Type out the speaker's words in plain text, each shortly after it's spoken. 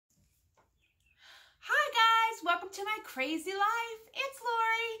to my crazy life. It's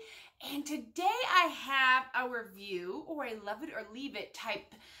Lori, and today I have a review, or a love it or leave it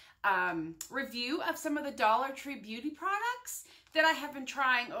type review of some of the Dollar Tree beauty products that I have been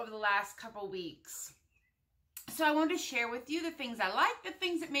trying over the last couple weeks. So I wanted to share with you the things I like, the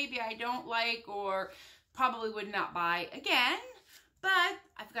things that maybe I don't like or probably would not buy again. But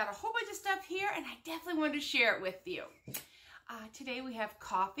I've got a whole bunch of stuff here, and I definitely wanted to share it with you. Today we have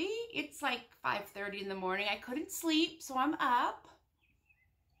coffee. It's like 5:30 in the morning. I couldn't sleep, so I'm up.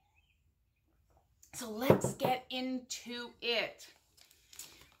 So let's get into it.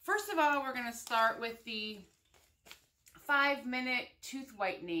 First of all, we're going to start with the 5-minute tooth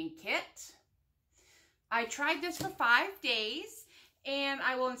whitening kit. I tried this for 5 days, and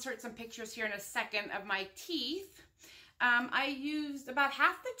I will insert some pictures here in a second of my teeth. I used about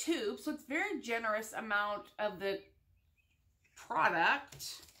half the tube, so it's a very generous amount of the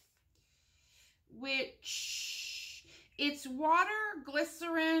product, which it's water,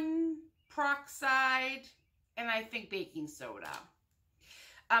 glycerin, peroxide, and I think baking soda.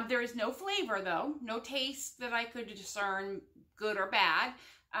 There is no flavor though, no taste that I could discern good or bad.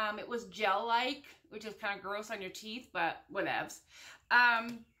 It was gel-like, which is kind of gross on your teeth, but whatevs.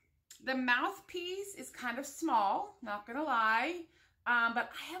 The mouthpiece is kind of small, not gonna lie, but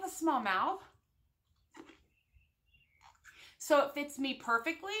I have a small mouth, so it fits me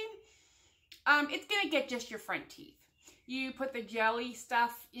perfectly. It's gonna get just your front teeth. You put the jelly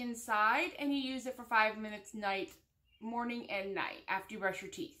stuff inside and you use it for 5 minutes morning and night after you brush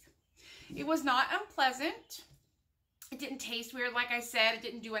your teeth. It was not unpleasant. It didn't taste weird, like I said. It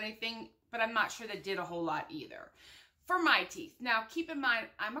didn't do anything, but I'm not sure that did a whole lot either for my teeth. Now, keep in mind,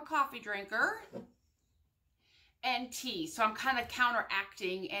 I'm a coffee drinker and tea, so I'm kind of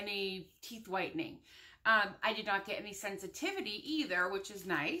counteracting any teeth whitening. I did not get any sensitivity either, which is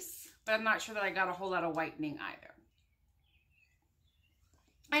nice, but I'm not sure that I got a whole lot of whitening either.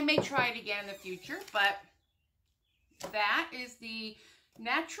 I may try it again in the future, but that is the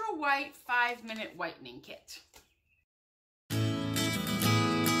Natural White 5-minute whitening kit.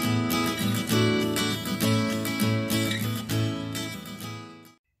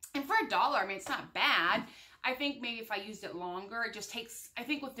 And for $1, I mean, it's not bad. I think maybe if I used it longer, it just takes, I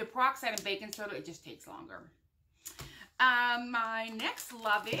think with the peroxide and baking soda, it just takes longer. My next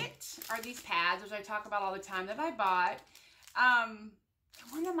love it are these pads, which I talk about all the time, that I bought.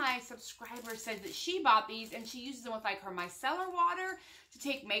 One of my subscribers said that she bought these and she uses them with like her micellar water to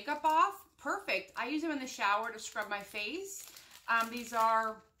take makeup off. Perfect. I use them in the shower to scrub my face. These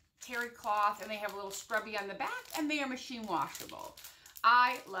are terry cloth and they have a little scrubby on the back and they are machine washable.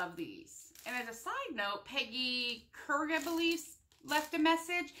 I love these. And as a side note, Peggy Curry, I believe, left a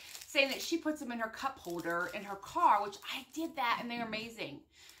message saying that she puts them in her cup holder in her car, which I did that and they're amazing.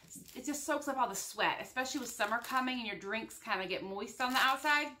 It just soaks up all the sweat, especially with summer coming and your drinks kind of get moist on the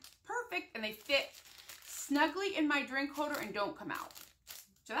outside. Perfect. And they fit snugly in my drink holder and don't come out.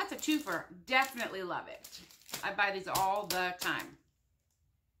 So that's a twofer. Definitely love it. I buy these all the time.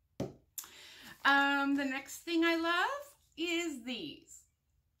 The next thing I love is these.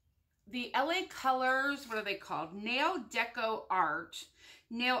 The LA Colors, what are they called? Nail Deco Art.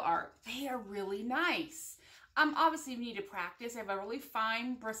 Nail art. They are really nice. Obviously you need to practice. They have a really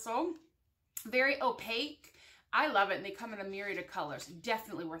fine bristle. Very opaque. I love it. And they come in a myriad of colors.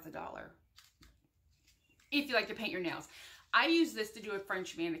 Definitely worth $1. If you like to paint your nails. I use this to do a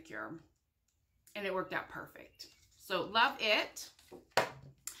French manicure. And it worked out perfect. So love it.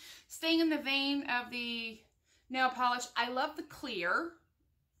 Staying in the vein of the nail polish, I love the clear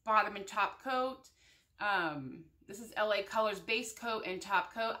bottom and top coat. This is LA Colors base coat and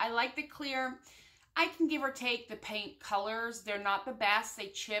top coat. I like the clear. I can give or take the paint colors. They're not the best. They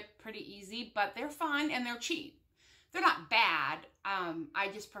chip pretty easy, but they're fun and they're cheap. They're not bad. I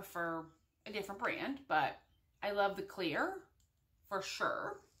just prefer a different brand, but I love the clear for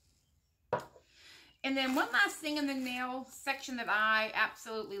sure. And then one last thing in the nail section that I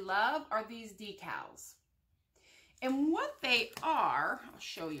absolutely love are these decals. And what they are, I'll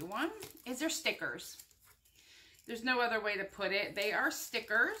show you one, is they're stickers. There's no other way to put it. They are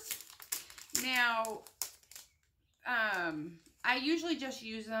stickers. Now, I usually just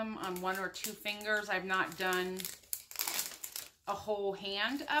use them on 1 or 2 fingers. I've not done a whole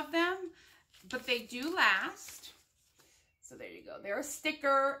hand of them, but they do last. So there you go. They're a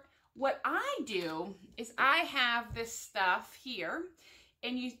sticker. What I do is I have this stuff here,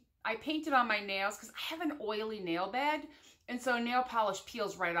 and I paint it on my nails because I have an oily nail bed, and so nail polish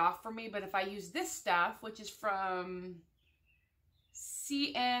peels right off for me. But if I use this stuff, which is from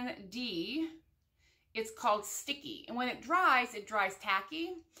CND, it's called Sticky. And when it dries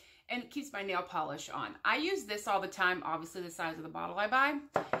tacky. and it keeps my nail polish on. I use this all the time, obviously the size of the bottle I buy.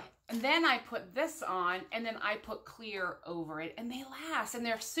 And then I put this on, and then I put clear over it, and they last, and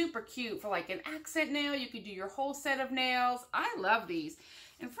they're super cute for like an accent nail. You could do your whole set of nails. I love these.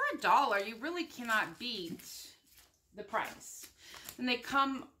 And for $1, you really cannot beat the price. And they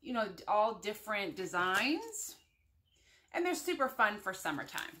come, you know, all different designs, and they're super fun for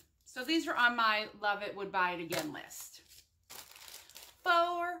summertime. So these are on my love it, would buy it again list.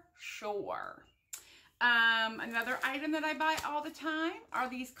 For sure. Another item that I buy all the time are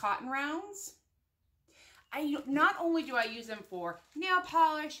these cotton rounds. Not only do I use them for nail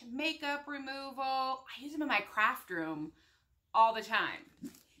polish, makeup removal, I use them in my craft room all the time.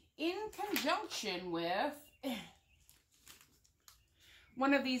 In conjunction with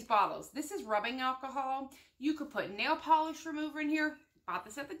one of these bottles. This is rubbing alcohol. You could put nail polish remover in here. Bought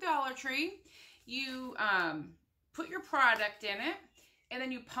this at the Dollar Tree. You put your product in it, and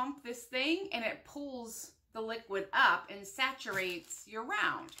then you pump this thing, and it pulls the liquid up and saturates your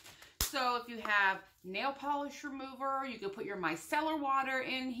round. So if you have nail polish remover, you can put your micellar water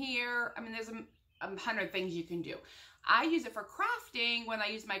in here. I mean, there's a 100 things you can do. I use it for crafting when I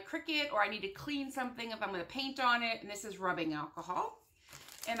use my Cricut, or I need to clean something if I'm going to paint on it, and this is rubbing alcohol.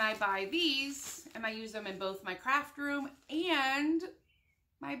 And I buy these, and I use them in both my craft room and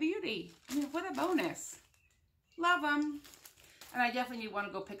my beauty. I mean, what a bonus. Love them. And I definitely want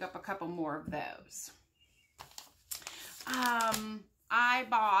to go pick up a couple more of those. I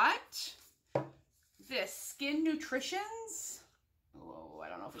bought this Skin Nutritions. Oh, I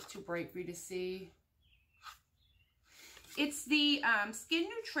don't know if it's too bright for you to see. It's the Skin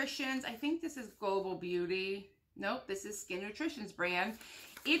Nutritions. I think this is Global Beauty. Nope, this is Skin Nutritions brand.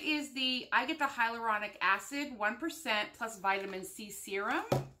 It is the, I get the hyaluronic acid, 1% plus vitamin C serum.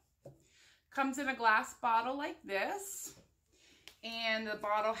 Comes in a glass bottle like this. And the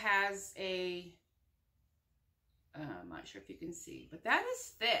bottle has a, I'm not sure if you can see, but that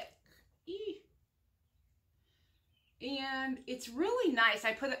is thick. And it's really nice.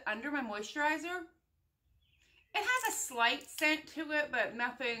 I put it under my moisturizer. It has a slight scent to it, but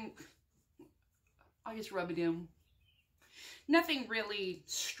nothing, I'll just rub it in. Nothing really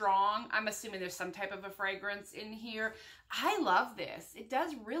strong. I'm assuming there's some type of a fragrance in here. I love this. It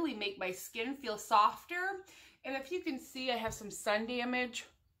does really make my skin feel softer. And if you can see, I have some sun damage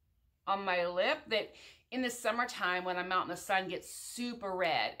on my lip that in the summertime when I'm out in the sun gets super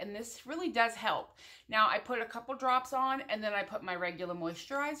red. And this really does help. Now I put a couple drops on, and then I put my regular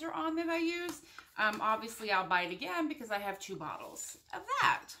moisturizer on that I use. Obviously I'll buy it again because I have 2 bottles of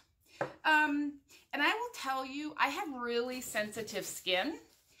that. And I will tell you, I have really sensitive skin,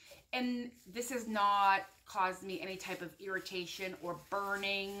 and this has not caused me any type of irritation or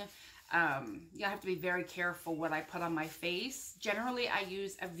burning. You have to be very careful what I put on my face. Generally, I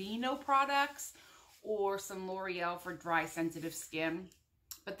use Aveeno products or some L'Oreal for dry, sensitive skin.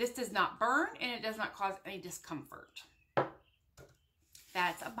 But this does not burn, and it does not cause any discomfort.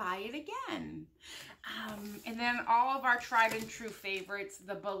 That's a buy it again. And then all of our tried and true favorites,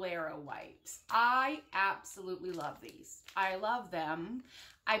 the Bolero wipes. I absolutely love these. I love them.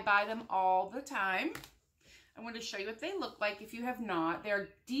 I buy them all the time. I'm going to show you what they look like if you have not. They're a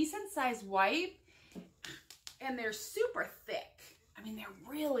decent sized wipe, and they're super thick. I mean, they're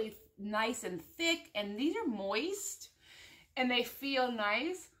really nice and thick, and these are moist, and they feel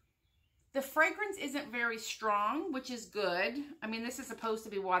nice. The fragrance isn't very strong, which is good. I mean, this is supposed to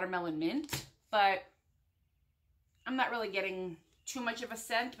be watermelon mint, but I'm not really getting too much of a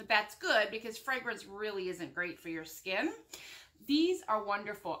scent, but that's good because fragrance really isn't great for your skin. These are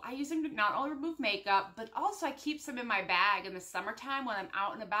wonderful. I use them to not only remove makeup, but also I keep some in my bag in the summertime when I'm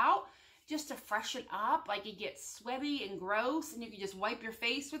out and about just to freshen up. Like, it gets sweaty and gross, and you can just wipe your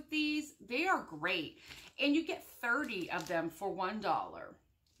face with these. They are great. And you get 30 of them for $1.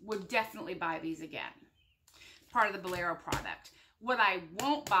 Would definitely buy these again. Part of the Bolero product. What I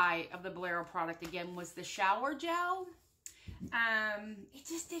won't buy of the Bolero product again was the shower gel. It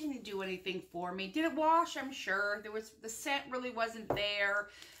just didn't do anything for me. Did it wash? I'm sure. The scent really wasn't there.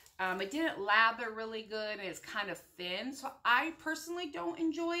 It didn't lather really good, and it's kind of thin. So I personally don't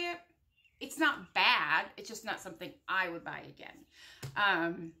enjoy it. It's not bad. It's just not something I would buy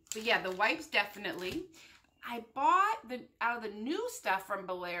again. But yeah, the wipes definitely. I bought out of the new stuff from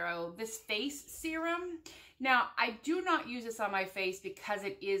Bolero, this face serum. Now, I do not use this on my face because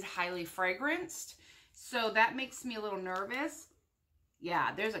it is highly fragranced. So that makes me a little nervous. Yeah,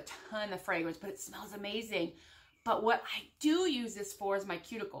 there's a ton of fragrance, but it smells amazing. But what I do use this for is my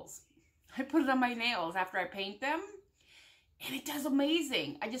cuticles. I put it on my nails after I paint them, and it does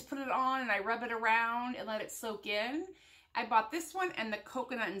amazing. I just put it on and I rub it around and let it soak in. I bought this one and the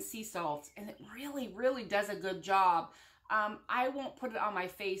coconut and sea salt, and it really, really does a good job. I won't put it on my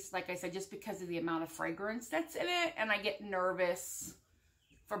face, like I said, just because of the amount of fragrance that's in it, and I get nervous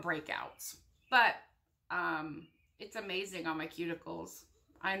for breakouts. But it's amazing on my cuticles.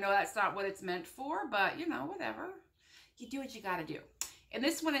 I know that's not what it's meant for, but you know, whatever. You do what you gotta do. And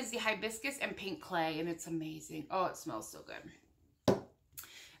this one is the hibiscus and pink clay, and it's amazing. Oh, it smells so good.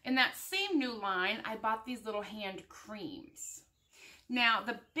 In that same new line, I bought these little hand creams. Now,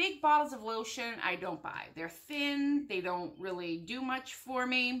 the big bottles of lotion, I don't buy. They're thin. They don't really do much for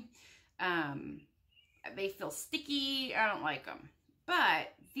me. They feel sticky. I don't like them.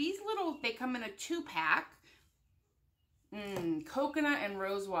 But these little, they come in a 2-pack. Coconut and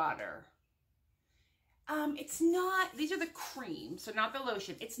rose water. It's not, these are the creams, so not the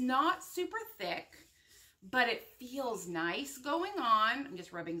lotion. It's not super thick, but it feels nice going on. I'm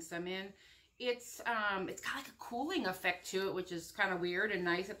just rubbing some in. It's got like a cooling effect to it, which is kind of weird and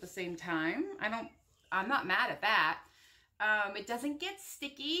nice at the same time. I'm not mad at that. It doesn't get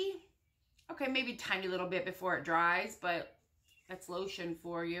sticky. Okay, maybe a tiny little bit before it dries, but that's lotion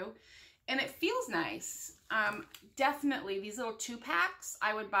for you. And it feels nice. Definitely, these little 2-packs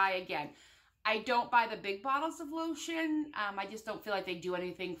I would buy again. I don't buy the big bottles of lotion. I just don't feel like they do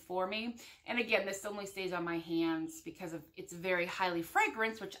anything for me. And again, this only stays on my hands because of it's very highly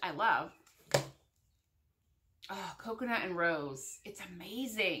fragranced, which I love. Oh, coconut and rose. It's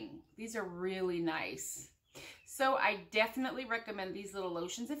amazing. These are really nice. So I definitely recommend these little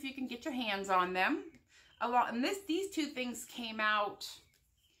lotions if you can get your hands on them. And these two things came out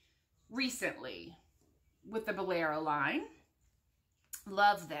recently with the Bolero line.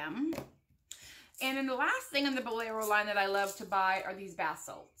 Love them. And then the last thing in the Bolero line that I love to buy are these bath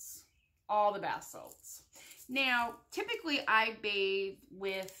salts. All the bath salts. Now, typically I bathe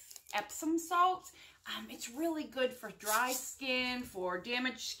with Epsom salt. It's really good for dry skin, for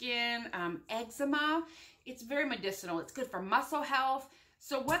damaged skin, eczema. It's very medicinal. It's good for muscle health.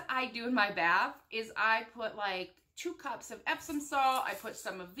 So what I do in my bath is I put like 2 cups of Epsom salt. I put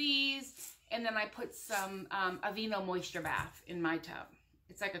some of these, and then I put some Aveeno Moisture Bath in my tub.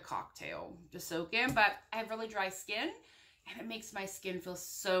 It's like a cocktail to soak in, but I have really dry skin, and it makes my skin feel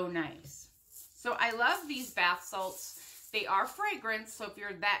so nice. So I love these bath salts. They are fragrance, so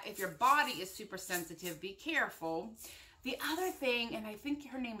if your body is super sensitive, be careful. The other thing, and I think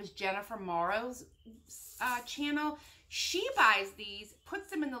her name is Jennifer Morrow's channel, she buys these, puts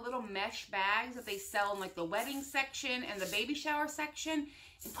them in the little mesh bags that they sell in like the wedding section and the baby shower section,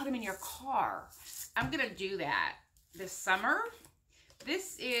 and put them in your car. I'm gonna do that this summer.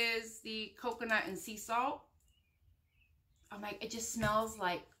 This is the coconut and sea salt. Oh my, it just smells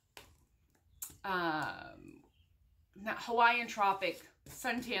like Hawaiian Tropic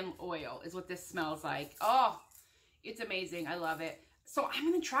suntan oil is what this smells like. Oh, it's amazing. I love it. So I'm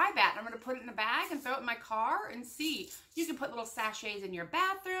going to try that. I'm going to put it in a bag and throw it in my car and see. You can put little sachets in your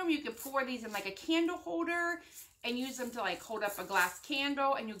bathroom. You can pour these in like a candle holder and use them to like hold up a glass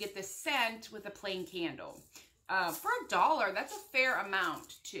candle, and you'll get this scent with a plain candle. For $1, that's a fair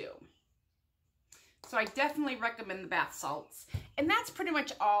amount too. So I definitely recommend the bath salts. And that's pretty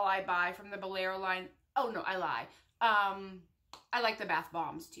much all I buy from the Bolero line. Oh no, I lie. I like the bath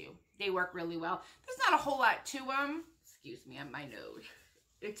bombs too. They work really well. There's not a whole lot to them. Excuse me, on my nose.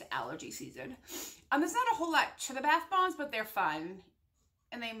 It's allergy season. There's not a whole lot to the bath bombs, but they're fun.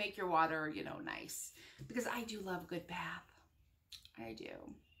 And they make your water, you know, nice. Because I do love good bath. I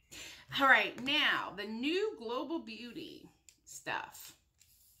do. All right, now the new Global Beauty stuff.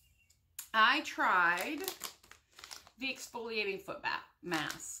 I tried the exfoliating foot bath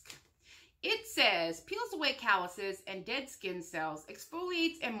mask. It says, peels away calluses and dead skin cells,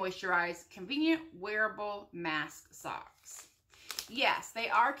 exfoliates and moisturizes, convenient wearable mask socks. Yes, they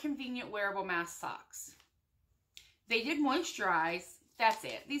are convenient wearable mask socks. They did moisturize. That's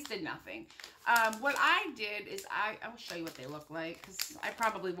it. These did nothing. What I did is I'll show you what they look like, because I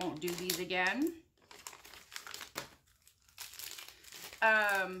probably won't do these again.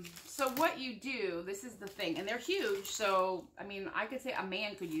 So what you do, this is the thing, and they're huge, so, I mean, I could say a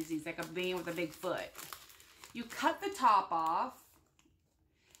man could use these, like a man with a big foot. You cut the top off,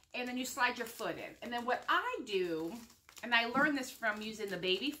 and then you slide your foot in. And then what I do, and I learned this from using the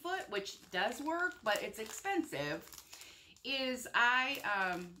baby foot, which does work, but it's expensive, is I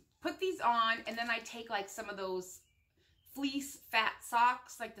put these on, and then I take like some of those fleece fat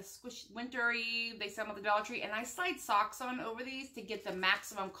socks, like the Squish Wintery, they sell them at the Dollar Tree, and I slide socks on over these to get the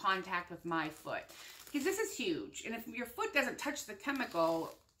maximum contact with my foot. Because this is huge, and if your foot doesn't touch the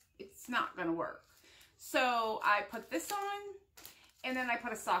chemical, it's not going to work. So I put this on, and then I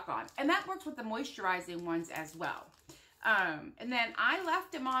put a sock on. And that works with the moisturizing ones as well. And then I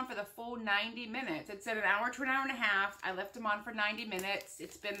left them on for the full 90 minutes. It said an hour to an hour and a half. I left them on for 90 minutes.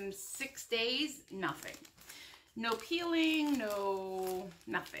 It's been 6 days, nothing. No peeling, no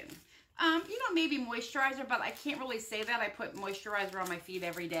nothing. You know, maybe moisturizer, but I can't really say that. I put moisturizer on my feet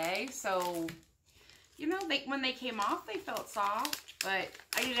every day. So, you know, when they came off, they felt soft, but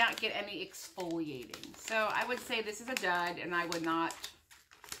I did not get any exfoliating. So I would say this is a dud, and I would not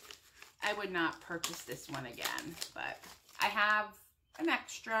purchase this one again. But I have an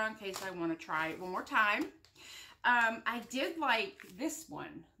extra in case I want to try it one more time. I did like this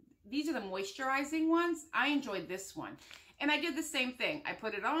one. These are the moisturizing ones. I enjoyed this one. And I did the same thing. I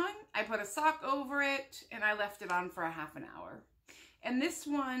put it on, I put a sock over it, and I left it on for a half an hour. And this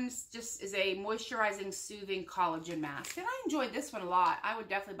one just is a moisturizing, soothing collagen mask. And I enjoyed this one a lot. I would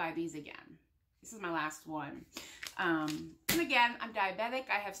definitely buy these again. This is my last one. And again, I'm diabetic.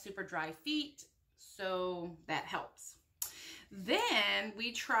 I have super dry feet, so that helps. Then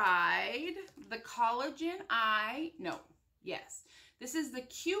we tried the This is the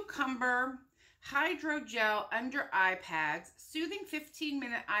Cucumber Hydrogel Under Eye Pads Soothing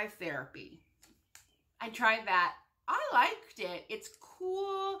 15-Minute Eye Therapy. I tried that. I liked it. It's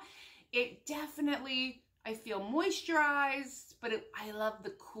cool. It definitely, I feel moisturized, but I love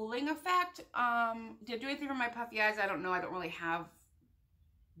the cooling effect. Did it do anything for my puffy eyes? I don't know. I don't really have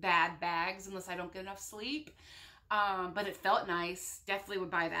bad bags unless I don't get enough sleep. But it felt nice. Definitely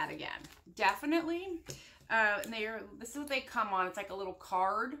would buy that again. Definitely. And this is what they come on. It's like a little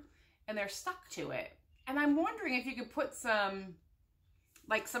card, and they're stuck to it. And I'm wondering if you could put some,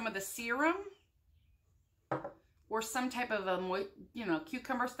 like some of the serum or some type of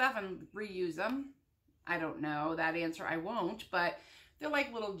cucumber stuff and reuse them. I don't know that answer. I won't, but they're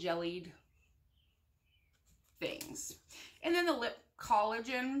like little jellied things. And then the lip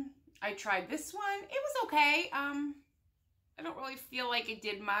collagen. I tried this one. It was okay. I don't really feel like it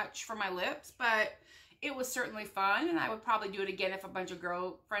did much for my lips, but it was certainly fun, and I would probably do it again if a bunch of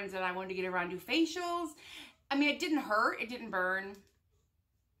girlfriends that I wanted to get around do facials. I mean, it didn't hurt. It didn't burn.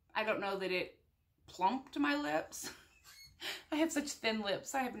 I don't know that it plumped my lips. I have such thin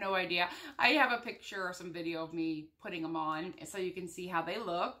lips. I have no idea. I have a picture or some video of me putting them on so you can see how they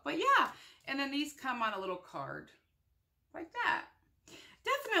look. But yeah, and then these come on a little card like that.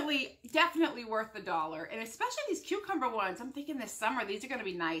 Definitely worth the $1. And especially these cucumber ones. I'm thinking this summer, these are going to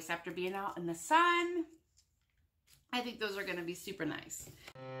be nice after being out in the sun. I think those are going to be super nice.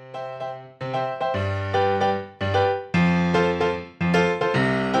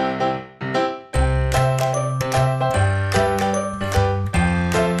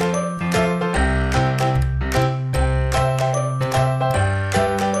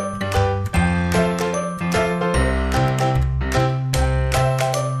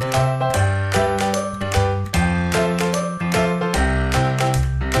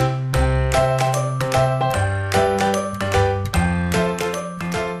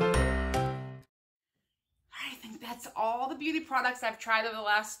 Products I've tried over the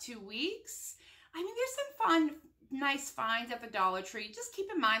last 2 weeks. I mean, there's some fun, nice finds at the Dollar Tree. Just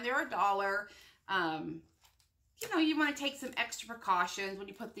keep in mind they're $1. You know, you want to take some extra precautions when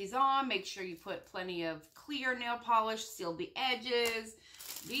you put these on. Make sure you put plenty of clear nail polish, seal the edges.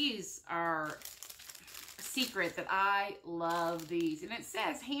 These are a secret that I love these. And it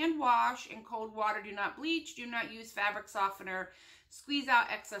says hand wash in cold water, do not bleach, do not use fabric softener, squeeze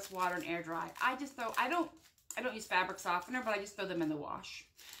out excess water and air dry. I don't use fabric softener, but I just throw them in the wash.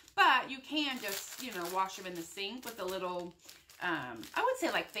 But you can just, you know, wash them in the sink with a little, I would say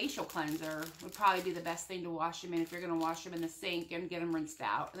like facial cleanser would probably be the best thing to wash them in if you're going to wash them in the sink and get them rinsed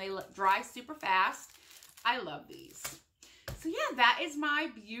out. And they dry super fast. I love these. So yeah, that is my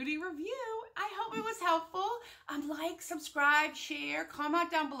beauty review. I hope it was helpful. Like, subscribe, share,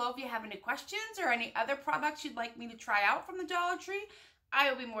 comment down below if you have any questions or any other products you'd like me to try out from the Dollar Tree. I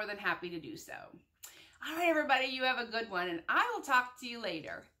will be more than happy to do so. All right, everybody, you have a good one, and I will talk to you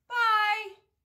later.